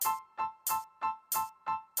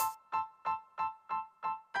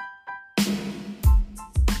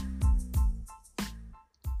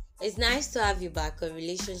It's nice to have you back on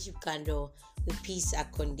Relationship Candle with Peace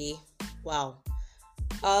Akonde. Wow.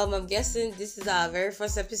 I'm guessing this is our very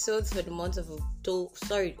first episode for the month of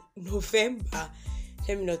November.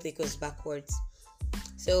 Let me not take us backwards.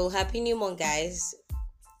 So happy new month, guys,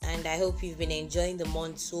 and I hope you've been enjoying the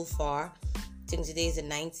month so far. I think today is the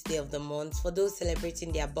 9th day of the month. For those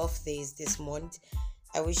celebrating their birthdays this month,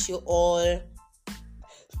 I wish you all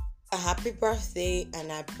a happy birthday,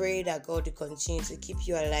 and I pray that God will continue to keep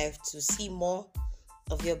you alive to see more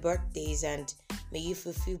of your birthdays, and may you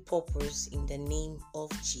fulfill purpose in the name of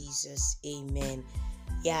Jesus. Amen.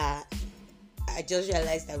 Yeah, I just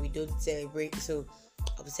realized that we don't celebrate, so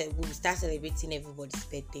I said we'll start celebrating everybody's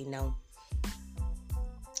birthday now.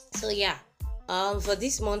 So yeah, for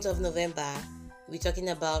this month of November, we're talking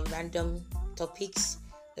about random topics,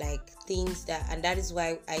 like things and that is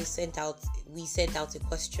why we sent out a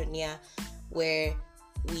questionnaire where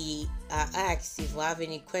we are asked if we have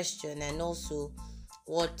any question, and also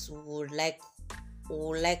what would like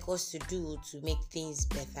us to do to make things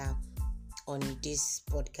better on this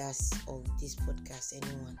podcast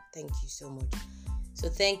anyone. Thank you so much. So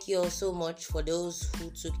thank you all so much for those who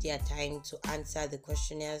took their time to answer the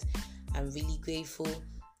questionnaires. I'm really grateful.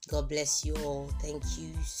 God bless you all. Thank you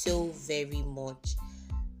so very much.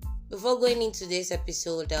 Before going into this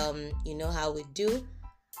episode, you know how we do.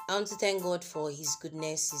 I want to thank God for His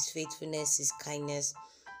goodness, His faithfulness, His kindness.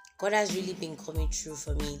 God has really been coming through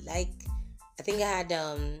for me. Like, I think I had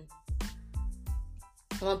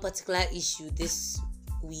one particular issue this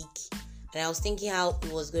week, and I was thinking how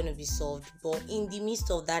it was going to be solved. But in the midst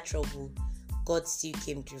of that trouble, God still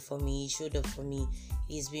came through for me. He showed up for me.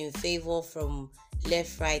 He's been favor from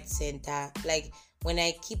left, right, center. Like, when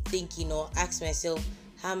I keep thinking or ask myself,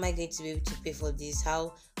 how am I going to be able to pay for this?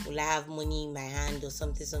 How will I have money in my hand or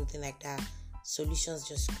something like that? Solutions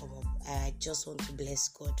just come up. I just want to bless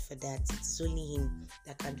God for that. It's only Him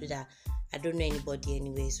that can do that. I don't know anybody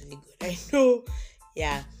anyway. It's only God I know.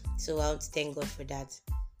 Yeah. So I want to thank God for that.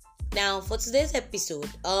 Now, for today's episode,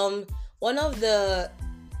 one of the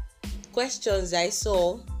questions I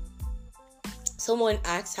saw, someone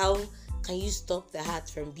asked, how can you stop the heart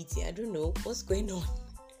from beating? I don't know. What's going on?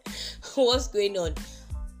 What's going on?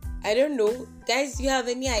 I don't know. Guys, you have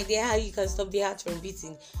any idea how you can stop the heart from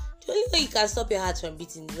beating? The only way you can stop your heart from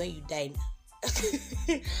beating is when you die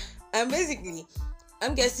now. And basically,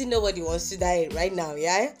 I'm guessing nobody wants to die right now,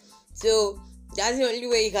 yeah? So, that's the only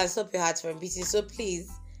way you can stop your heart from beating. So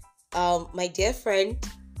please, my dear friend,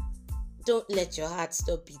 don't let your heart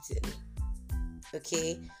stop beating.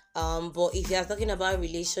 Okay? But if you are talking about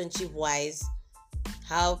relationship-wise,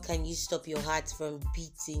 how can you stop your heart from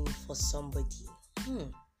beating for somebody?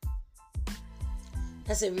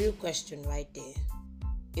 That's a real question right there,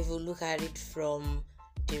 if we look at it from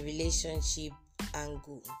the relationship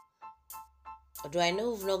angle. Although I know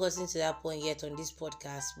we've not gotten to that point yet on this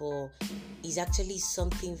podcast, but it's actually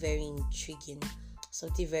something very intriguing,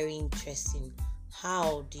 something very interesting.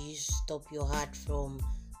 How do you stop your heart from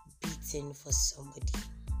beating for somebody?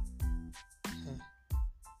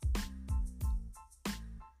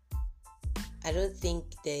 I don't think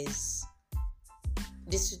there's...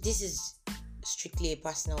 This is strictly a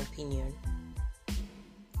personal opinion.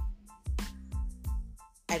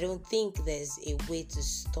 I don't think there's a way to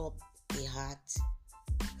stop a heart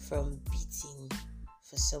from beating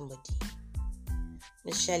for somebody.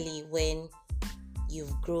 Especially when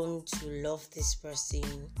you've grown to love this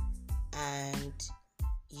person and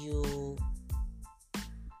you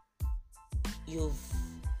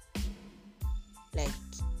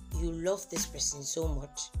love this person so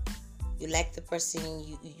much. You like the person,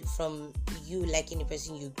 from you liking the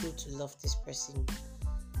person, you grew to love this person.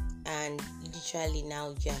 And literally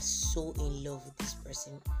now you are so in love with this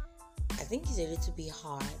person. I think it's a little bit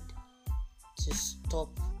hard to stop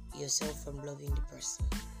yourself from loving the person.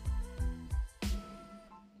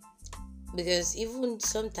 Because even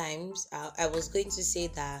sometimes, I was going to say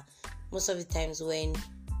that most of the times when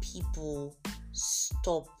people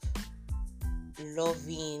stop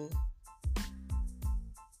loving,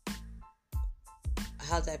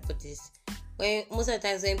 how do I put this? Most of the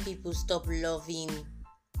times when people stop loving,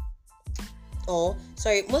 most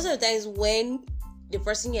of the times when the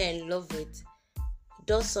person you're in love with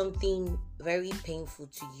does something very painful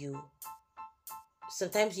to you,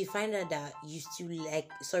 sometimes you find out that you still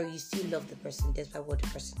love the person despite what the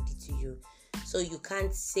person did to you. So you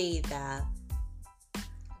can't say that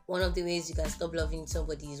one of the ways you can stop loving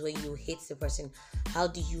somebody is when you hate the person. How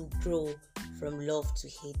do you grow from love to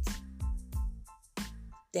hate?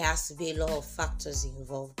 There has to be a lot of factors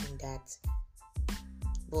involved in that.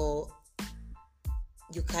 But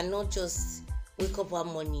you cannot just wake up one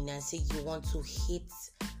morning and say you want to hate,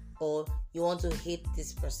 or you want to hate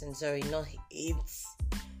this person. Sorry, not hate.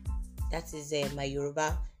 That is my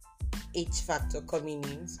Yoruba H factor coming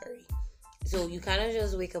in. Sorry. So you cannot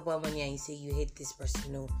just wake up one morning and you say you hate this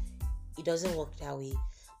person. No, it doesn't work that way.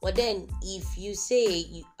 But then if you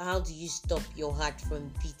say, how do you stop your heart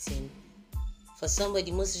from beating for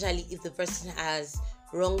somebody, most especially if the person has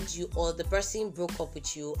wronged you or the person broke up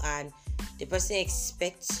with you and the person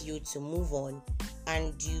expects you to move on,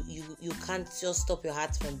 and you can't just stop your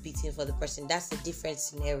heart from beating for the person. That's a different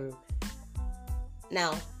scenario.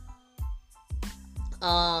 Now,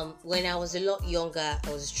 when I was a lot younger,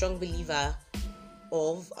 I was a strong believer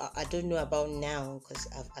of, I don't know about now because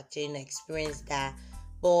I've actually experienced that,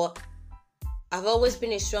 but I've always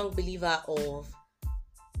been a strong believer of,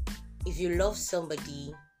 if you love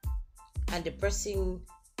somebody and the person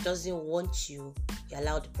doesn't want you, you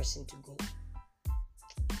allow the person to go.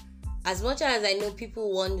 As much as I know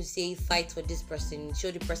people want to say fight for this person, show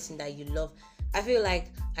the person that you love, I feel like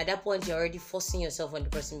at that point you're already forcing yourself on the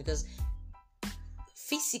person, because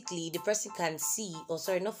physically the person can see,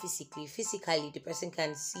 physically the person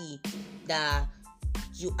can see that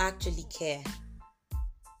you actually care.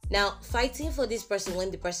 Now, fighting for this person when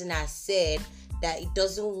the person has said that it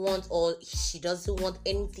doesn't want, or she doesn't want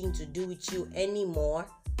anything to do with you anymore,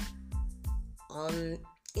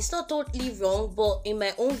 it's not totally wrong, but in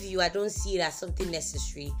my own view, I don't see it as something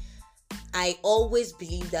necessary. I always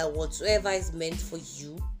believe that whatsoever is meant for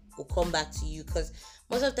you will come back to you, because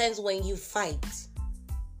most of the times when you fight,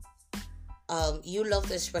 you love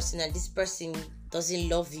this person and this person doesn't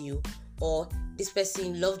love you, or this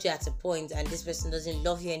person loved you at a point and this person doesn't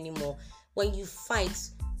love you anymore. When you fight,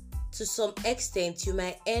 to some extent, you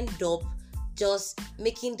might end up just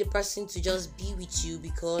making the person to just be with you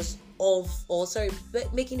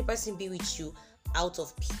making the person be with you out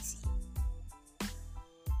of pity.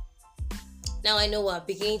 Now, I know we're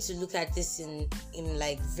beginning to look at this in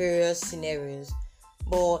like various scenarios,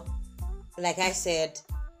 but like I said,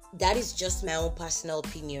 that is just my own personal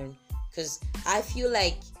opinion, because I feel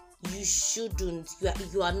like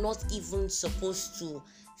you are not even supposed to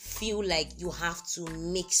feel like you have to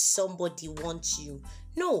make somebody want you.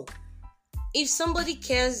 No. If somebody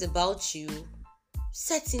cares about you,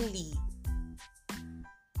 certainly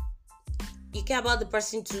you care about the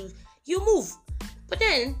person too, you move. But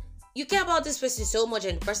then you care about this person so much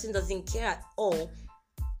and the person doesn't care at all,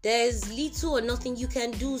 there's little or nothing you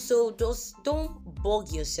can do. So just don't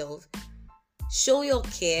bug yourself. Show your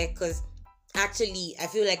care, because actually I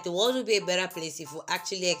feel like the world would be a better place if we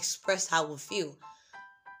actually express how we feel.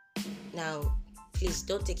 Now, please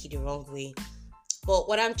don't take it the wrong way, but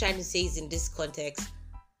what I'm trying to say is, in this context,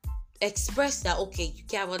 express that, okay, you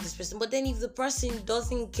care about this person, but then if the person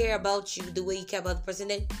doesn't care about you the way you care about the person,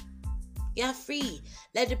 then you're free.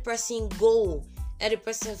 Let the person go. Let the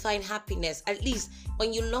person find happiness. At least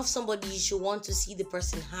when you love somebody, you should want to see the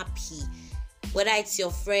person happy. Whether it's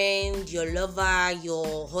your friend, your lover,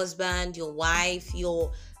 your husband, your wife,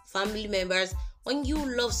 your family members, when you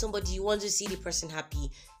love somebody, you want to see the person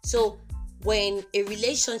happy. So when a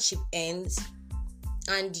relationship ends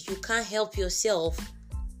and you can't help yourself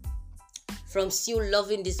from still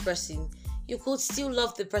loving this person, you could still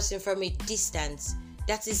love the person from a distance.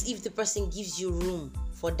 That is, if the person gives you room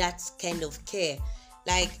for that kind of care.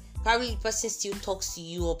 Like, probably the person still talks to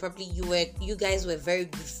you, or probably you guys were very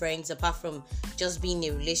good friends. Apart from just being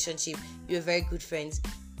in a relationship, you were very good friends.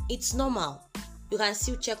 It's normal. You can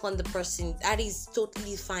still check on the person. That is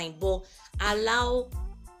totally fine. But allow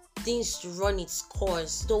things to run its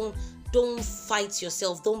course. Don't fight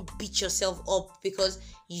yourself. Don't beat yourself up because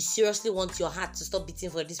you seriously want your heart to stop beating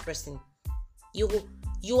for this person.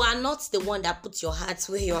 You are not the one that puts your heart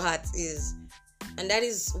where your heart is. And that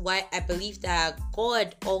is why I believe that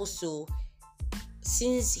God also,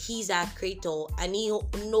 since He's our creator and He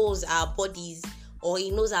knows our bodies, or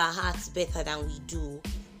He knows our hearts better than we do,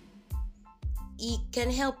 He can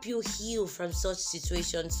help you heal from such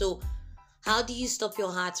situations. So how do you stop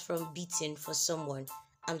your heart from beating for someone?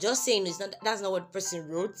 I'm just saying that's not what the person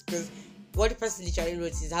wrote, because what the person literally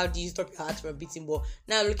wrote is, how do you stop your heart from beating? But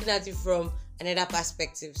now looking at it from another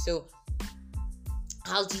perspective. So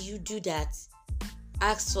how do you do that?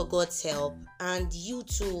 Ask for God's help, and you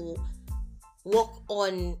to work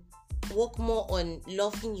more on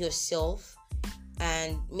loving yourself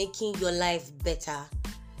and making your life better.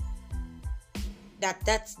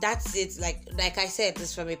 That's it. Like I said,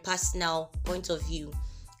 this from a personal point of view.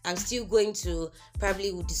 I'm still going to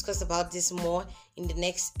we'll discuss about this more in the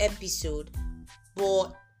next episode, but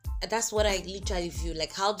that's what I literally feel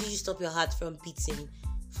like. How do you stop your heart from beating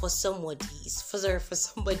for somebody? For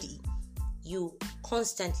somebody. you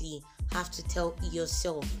constantly have to tell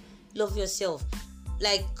yourself, love yourself.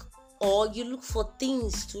 Like, or you look for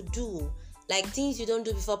things to do, like things you don't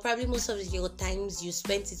do before. Probably most of your times you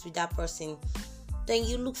spent it with that person. Then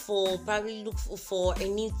you look for a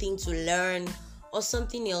new thing to learn or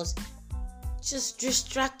something else. Just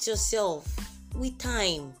distract yourself with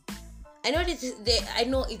time. I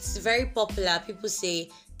know it's very popular. People say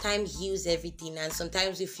time heals everything, and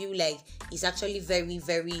sometimes we feel like it's actually very,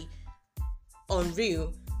 very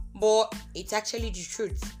unreal, but it's actually the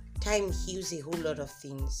truth. Time heals a whole lot of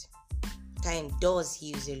things. Time does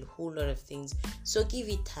heal a whole lot of things. So give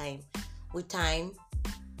it time. With time,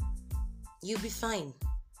 you'll be fine.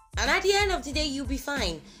 And at the end of the day, you'll be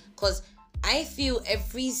fine. Because I feel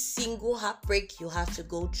every single heartbreak you have to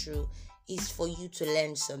go through is for you to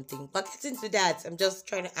learn something. But getting to that, I'm just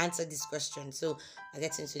trying to answer this question. So I'll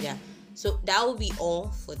get into that. So that will be all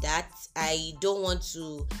for that. I don't want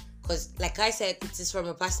to, because like I said, it is from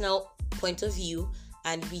a personal point of view,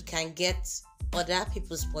 and we can get other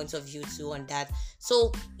people's point of view too on that.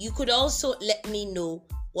 So you could also let me know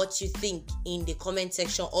what you think in the comment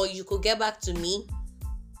section, or you could get back to me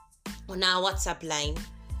on our WhatsApp line.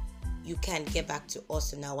 You can get back to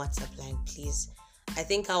us on our WhatsApp line, please. I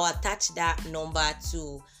think I'll attach that number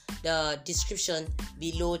to the description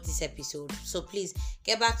below this episode. So please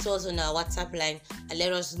get back to us on our WhatsApp line and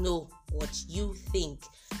let us know what you think.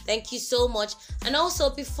 Thank you so much. And also,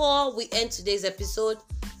 before we end today's episode,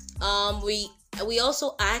 we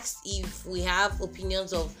also asked if we have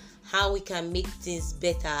opinions of how we can make things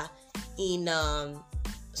better in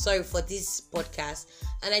for this podcast.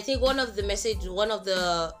 And I think one of the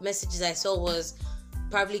messages I saw was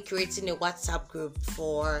probably creating a WhatsApp group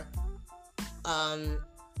for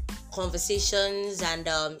conversations and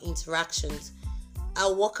interactions.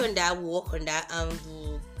 We'll work on that, and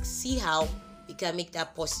we'll see how we can make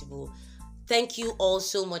that possible. Thank you all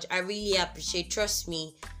so much. I really appreciate, trust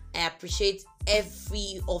me, I appreciate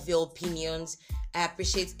every of your opinions. I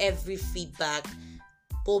appreciate every feedback,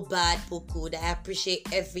 both bad, both good. I appreciate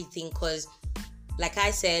everything, because like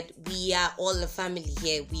I said, we are all a family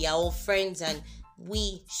here. We are all friends, and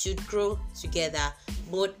we should grow together,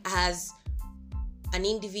 both as an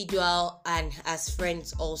individual and as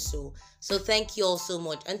friends also. So thank you all so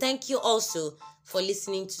much, and thank you also for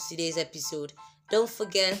listening to today's episode. Don't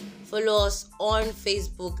forget, follow us on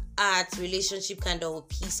Facebook at Relationship Candor with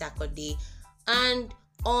Peace Akode, and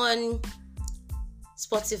on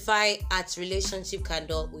Spotify at Relationship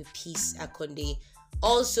Candor with Peace Akode.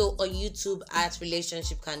 Also on YouTube at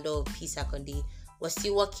Relationship Candor with Peace Akode. We're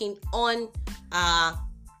still working on our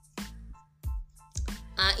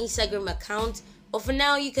Instagram account. But for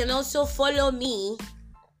now, you can also follow me.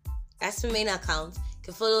 That's my main account. You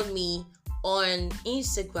can follow me on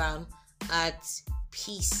Instagram at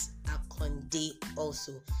Peace Akode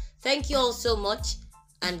also. Thank you all so much,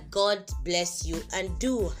 and God bless you, and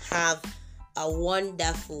do have a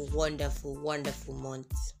wonderful, wonderful, wonderful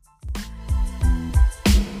month.